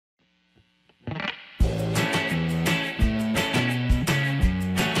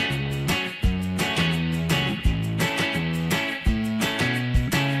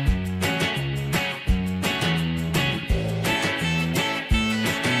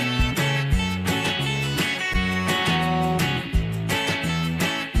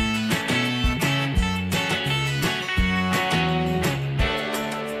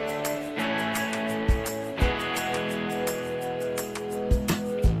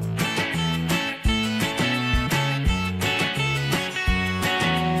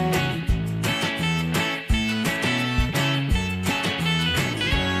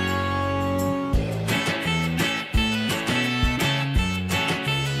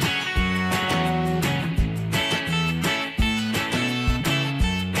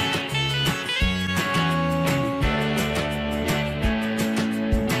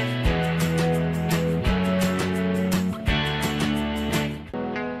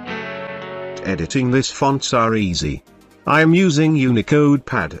editing this fonts are easy. I am using Unicode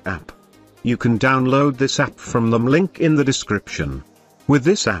Pad app. You can download this app from the link in the description. With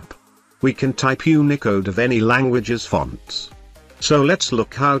this app, we can type Unicode of any language's fonts. So let's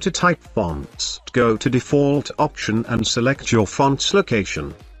look how to type fonts. Go to default option and select your font's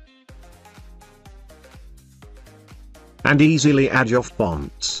location. And easily add your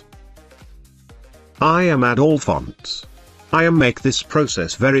fonts. I am add all fonts. I am make this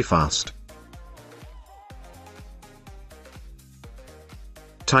process very fast.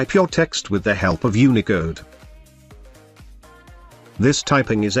 Type your text with the help of Unicode. This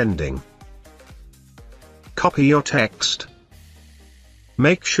typing is ending. Copy your text.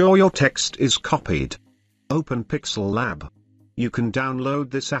 Make sure your text is copied. Open PixelLab. You can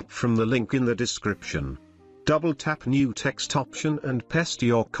download this app from the link in the description. Double tap new text option and paste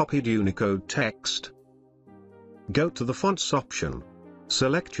your copied Unicode text. Go to the fonts option.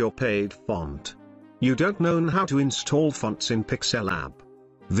 Select your paid font. You don't know how to install fonts in PixelLab?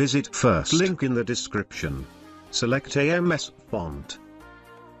 Visit first link in the description. Select AMS font.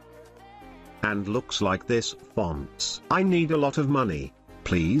 And looks like this fonts. I need a lot of money.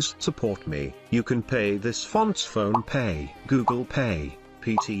 Please support me. You can pay this font's PhonePay, Google Pay,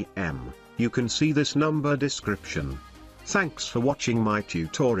 Paytm. You can see this number description. Thanks for watching my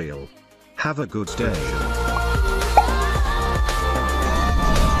tutorial. Have a good day.